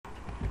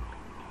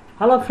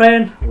Hello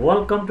friend,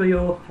 welcome to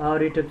our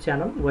YouTube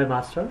channel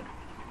Webmaster.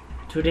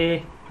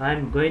 Today I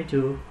am going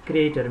to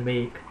create or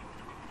make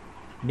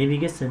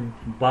navigation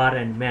bar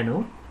and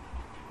menu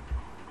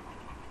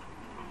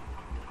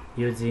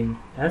using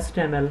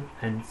HTML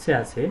and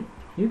CSS.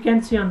 You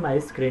can see on my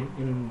screen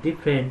in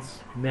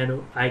different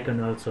menu icon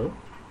also.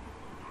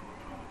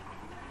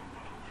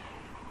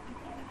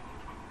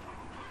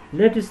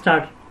 Let's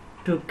start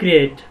to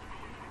create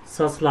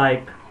such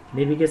like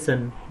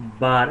navigation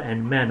bar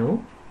and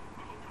menu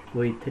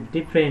with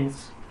different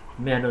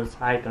menus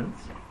icons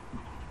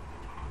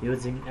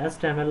using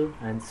HTML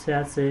and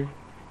CSS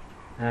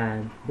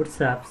and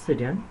Bootstrap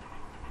CDN.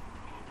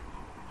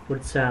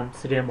 Bootstrap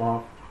CDN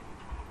of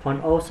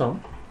Font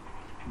Awesome.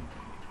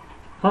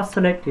 First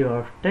select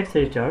your text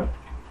editor.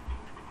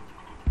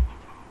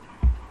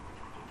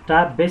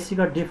 Type basic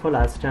or default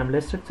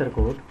HTML structure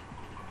code.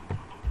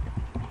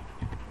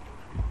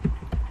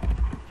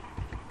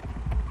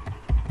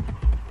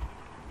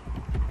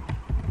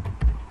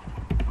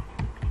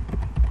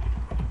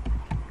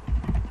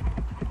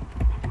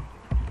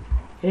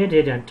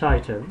 Edit and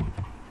title.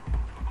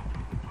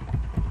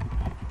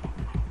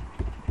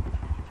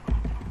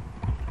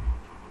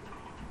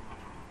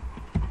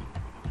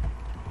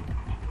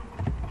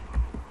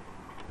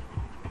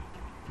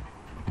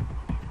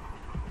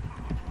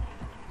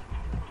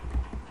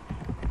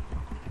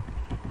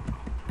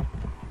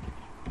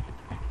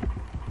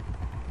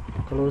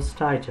 Close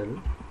title.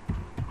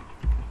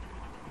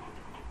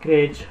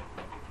 Create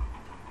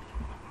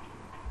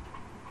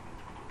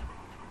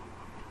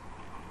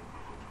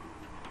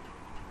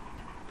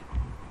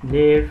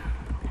nav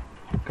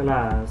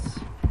class,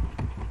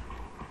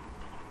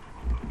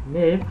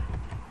 nav,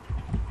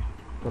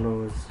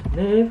 close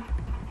nav,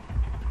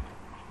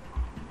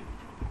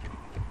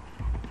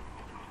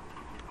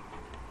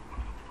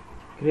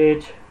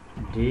 create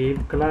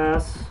div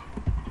class,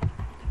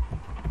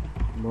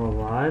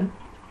 mobile,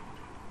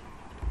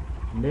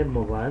 nav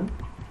mobile,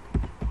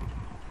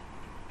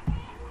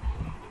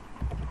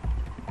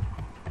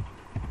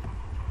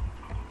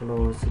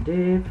 close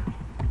div,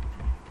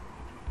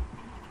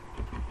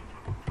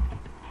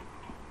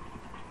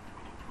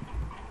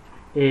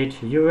 add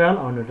URL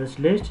on this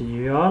list.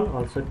 URL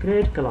also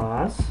create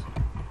class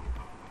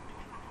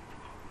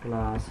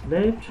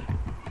left,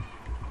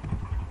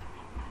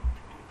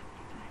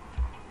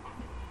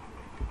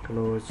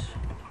 close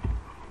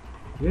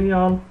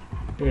URL,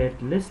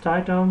 add list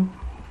item,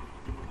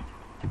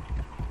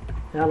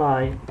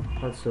 li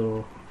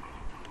also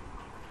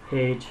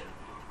add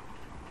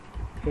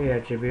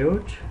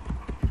attribute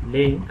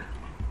link,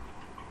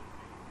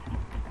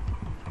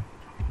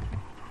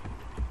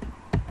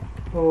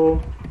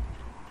 home,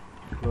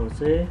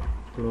 close A,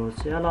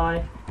 close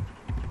li,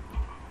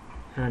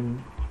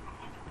 and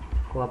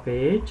copy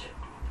it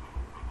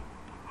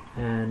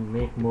and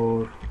make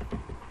more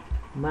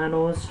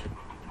menus.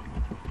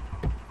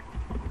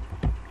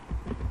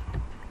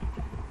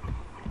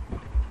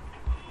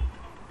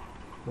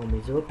 Home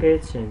is okay,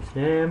 change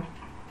name,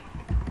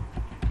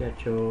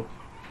 categories,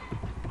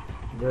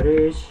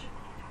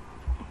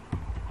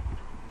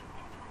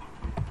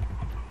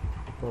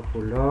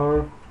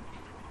 popular,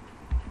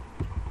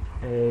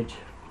 age,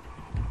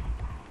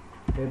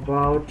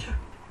 about,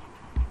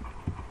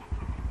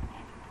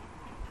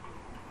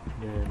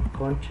 then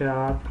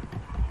contact,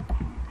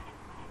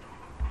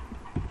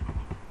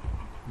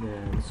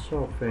 then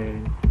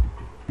shopping,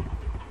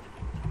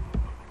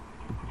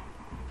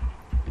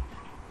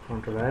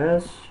 Ctrl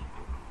S,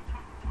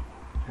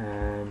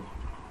 and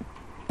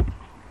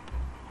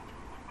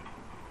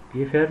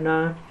give here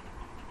now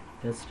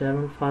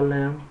HTML file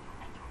name,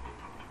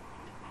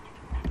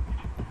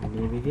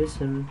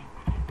 navigation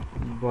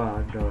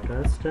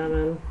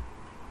bar.html,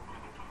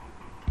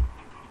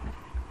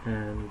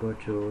 and go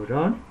to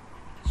run.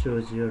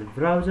 Choose your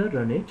browser,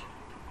 run it.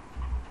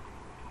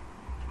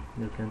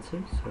 You can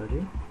see,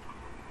 sorry,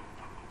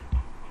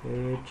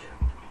 it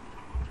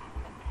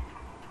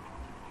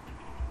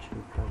to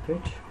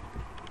package.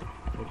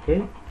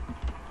 Okay,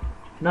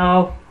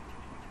 now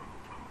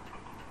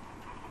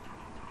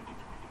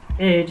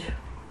add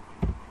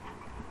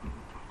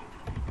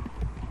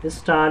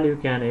style. You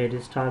can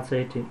add style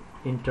set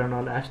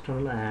internal,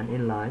 external, and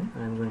inline.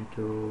 I'm going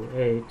to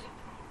add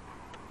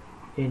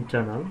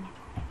internal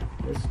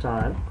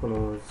style,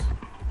 close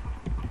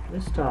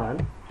the style,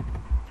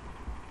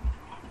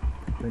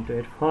 going to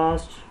add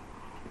first,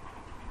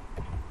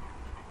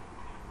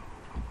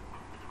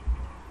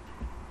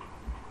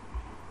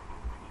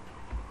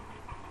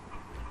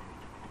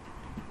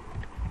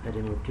 I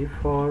remove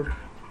default,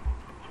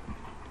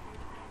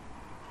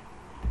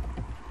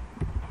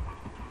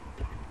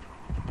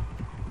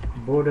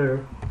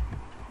 border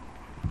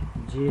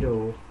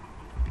 0,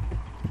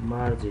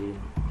 margin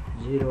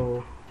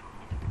 0,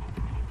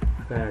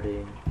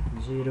 padding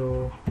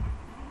 0,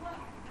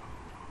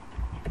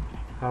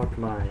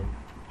 outline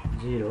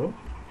 0,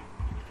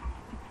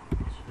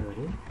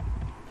 sorry,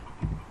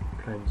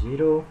 outline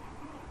 0,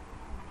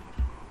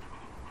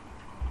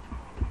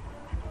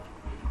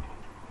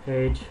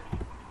 edge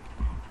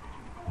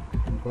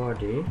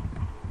body,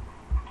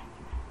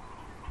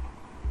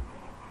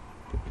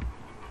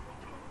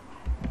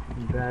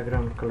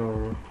 background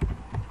color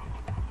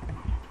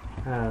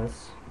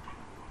as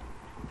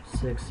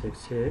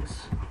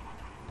 666,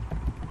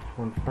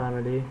 font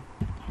family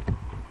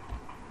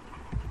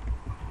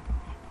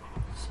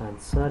sans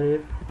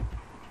serif,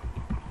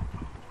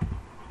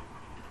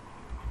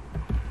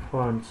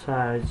 font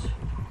size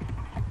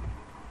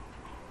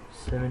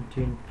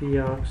 17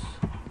 px,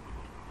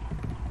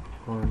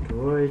 font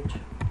weight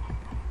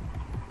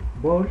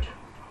bold,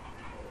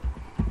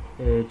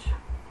 age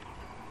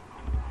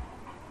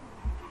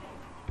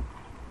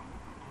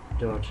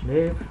dot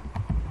nav,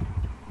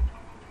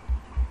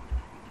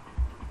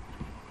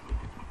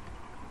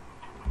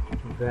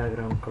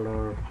 background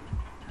color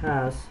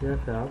has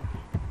FF,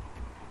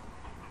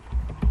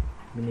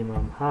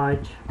 minimum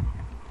height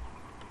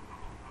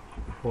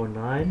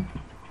 49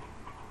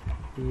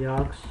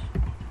 px,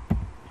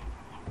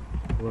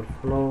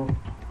 overflow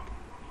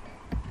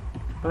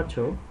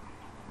auto,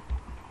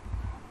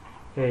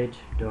 age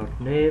dot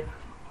nav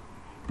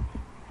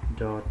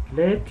dot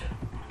left,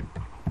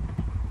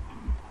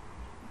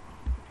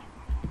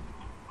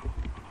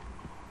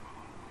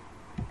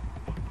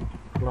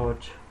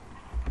 plot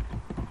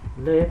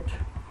left,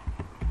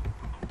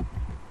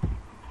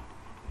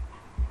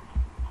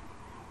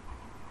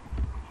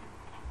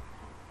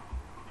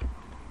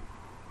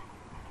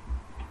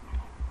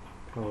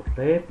 plot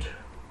left,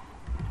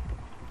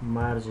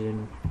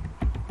 margin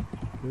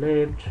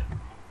left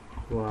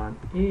 1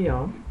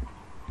 eon,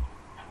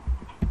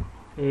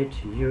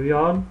 8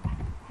 eon,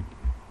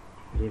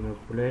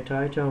 remove bullet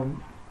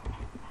item,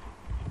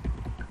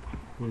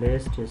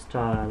 list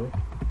style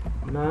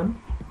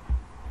none,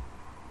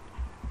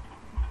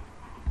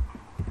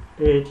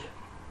 8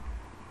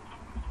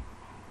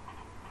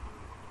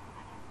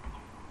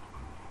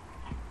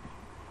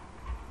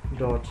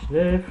 dot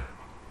left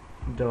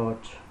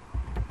dot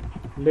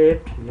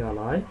left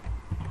yellow,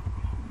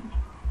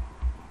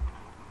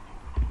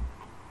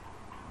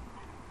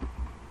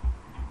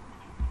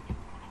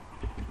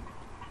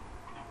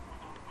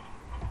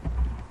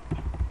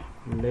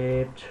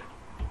 left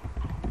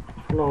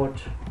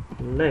float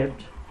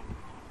left,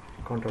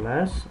 Ctrl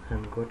S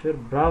and go to your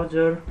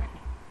browser,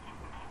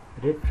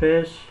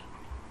 refresh.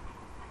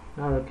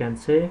 Now you can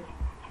see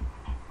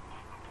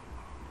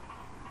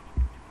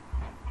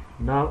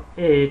now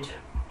 8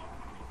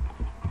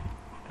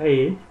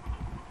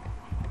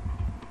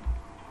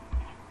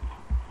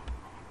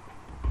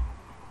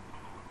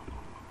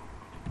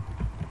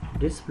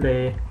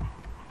 display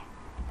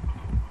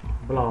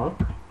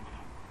block,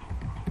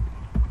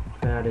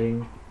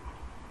 padding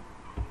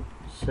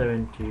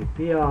 70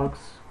 px,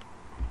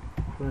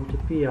 20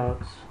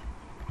 px,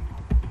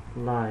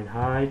 line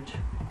height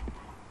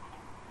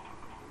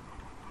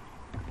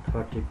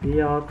 30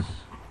 px,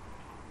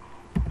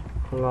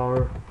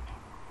 color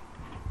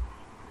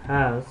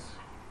has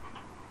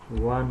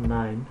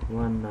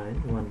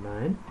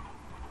 191919,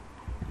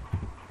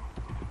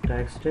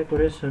 text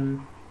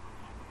decoration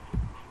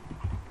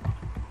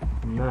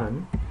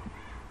none,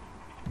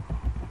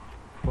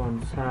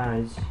 font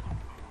size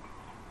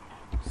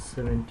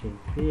 17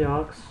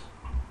 px,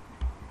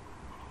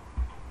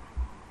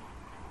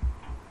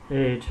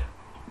 8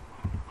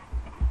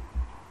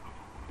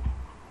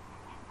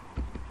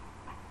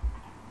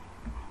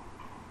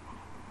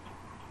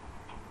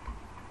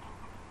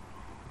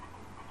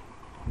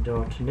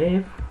 dot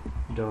nav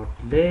dot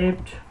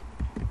left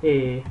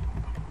a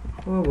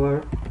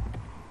over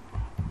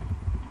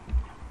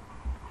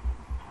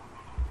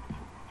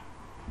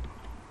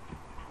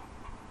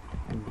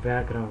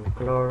background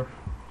color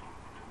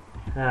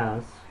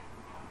has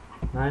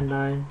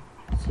 99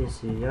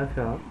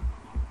 CCFF,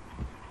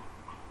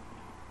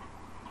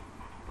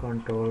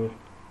 Ctrl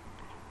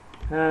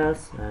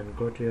S and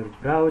go to your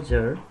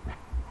browser.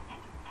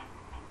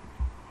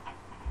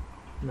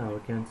 Now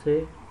you can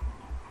see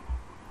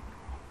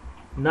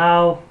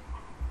now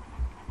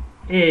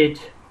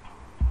 8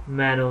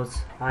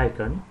 menus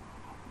icon.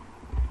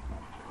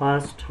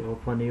 First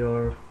open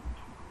your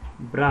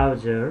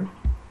browser,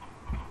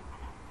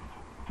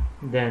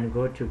 then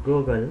go to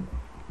Google,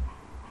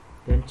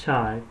 then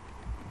type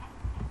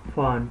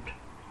font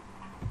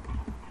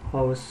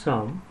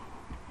awesome,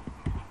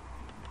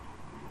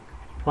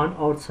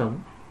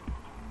 awesome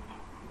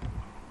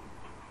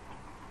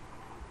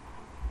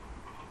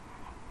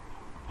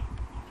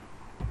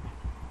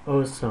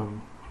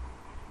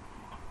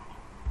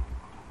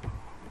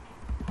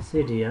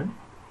Cydian,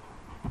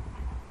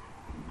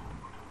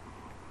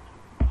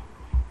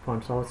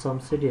 fonts awesome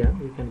Cydian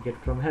you can get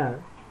from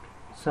here,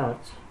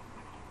 search.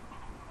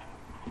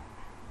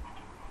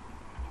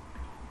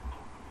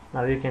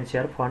 Now you can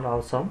share font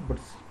awesome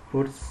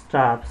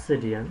bootstrap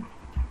Cydian,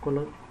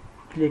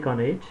 click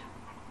on it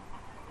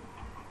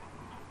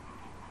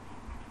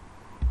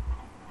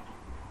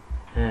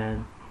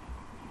and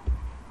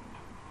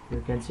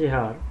you can see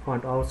here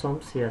font awesome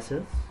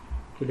CSS,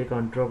 click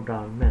on drop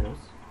down menus.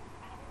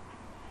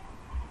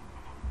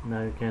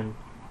 Now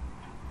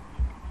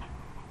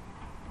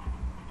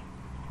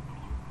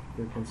you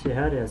You can see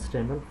here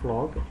HTML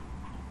blog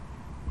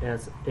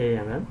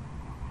SAML.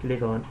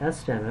 Click on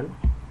HTML.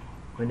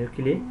 When you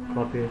click,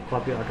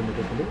 copy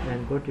automatically,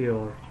 and go to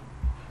your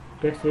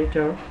text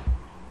editor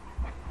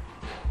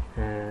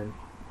and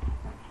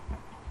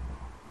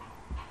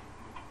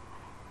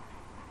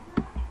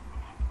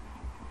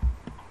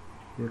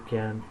you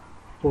can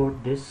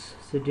put this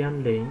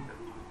CDN link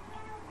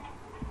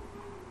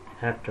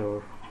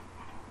after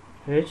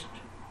H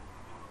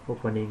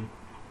opening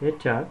a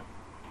tab.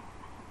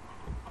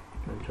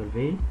 Ctrl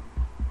V.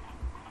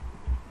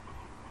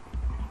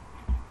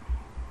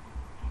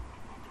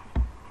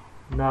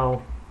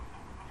 Now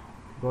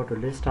go to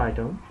list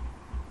item,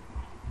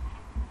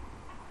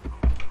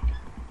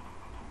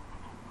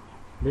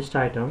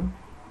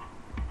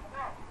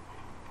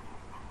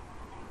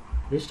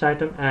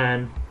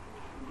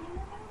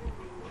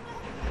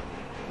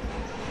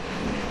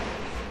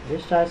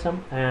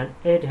 and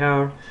add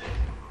here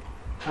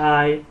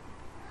I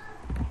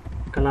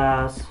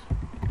class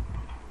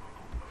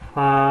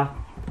fa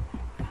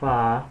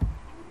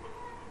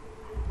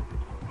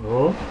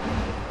row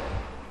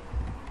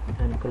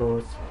and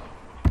close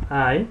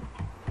I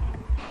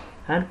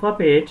and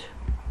copy it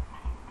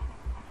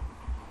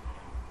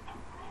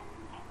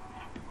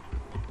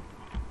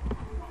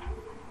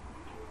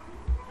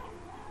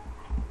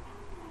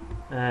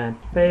and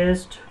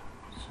paste.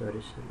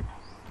 Sorry.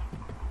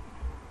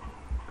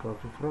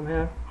 Copy from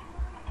here,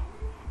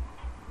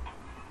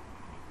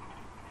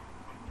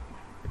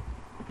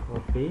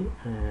 copy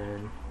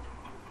and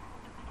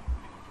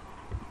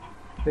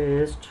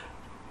paste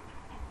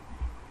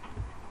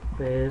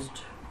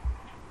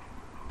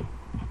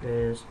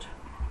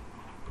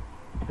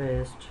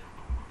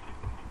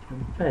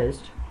and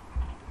paste.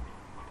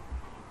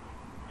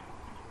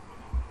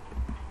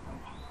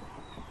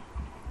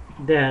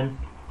 Then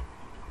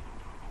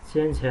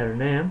change her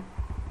name,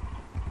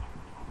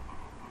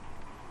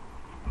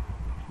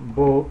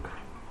 book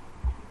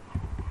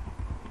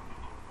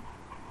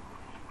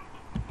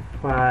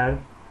file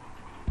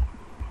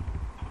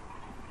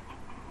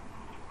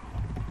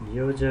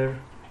user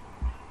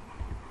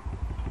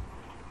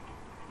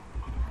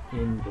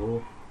in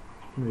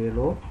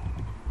below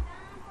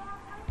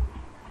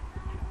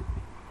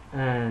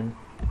and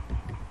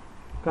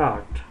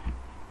cart.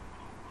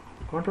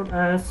 Ctrl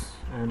S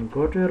and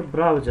go to your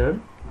browser,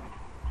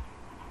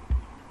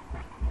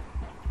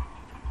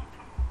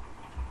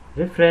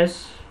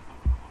 refresh.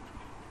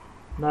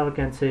 Now we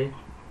can see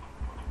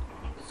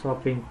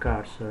shopping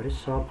cart.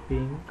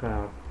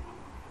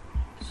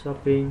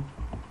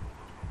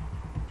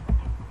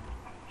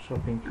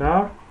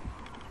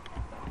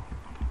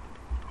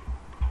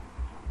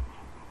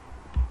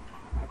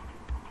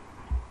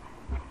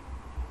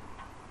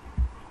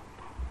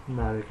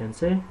 Now you can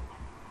see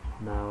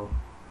now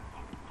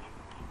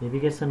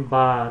navigation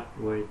bar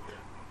with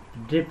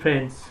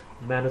different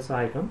menus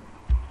icon.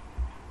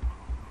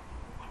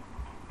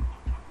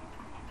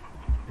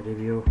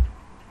 Review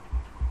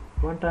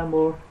one time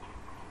more.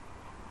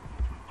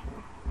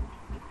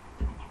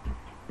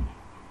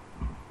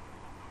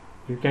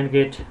 You can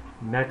get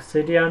max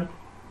CDN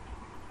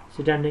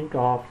link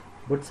of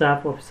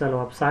Bootstrap official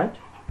website.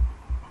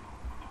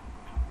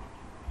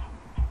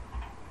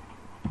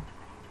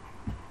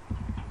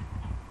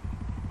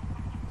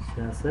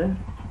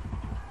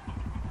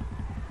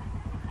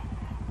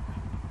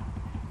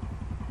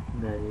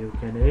 Then you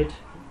can add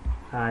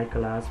I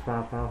class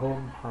Papa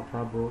home,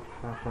 Papa book,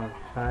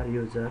 Papa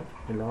user,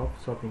 below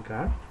shopping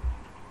cart,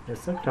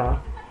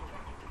 etc.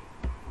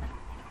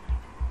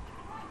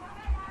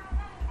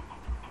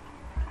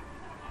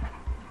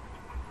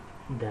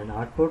 Then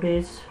output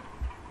is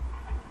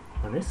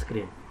on a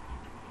screen.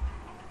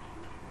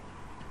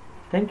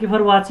 Thank you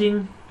for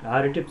watching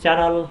our YouTube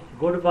channel.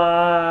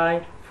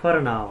 Goodbye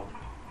for now.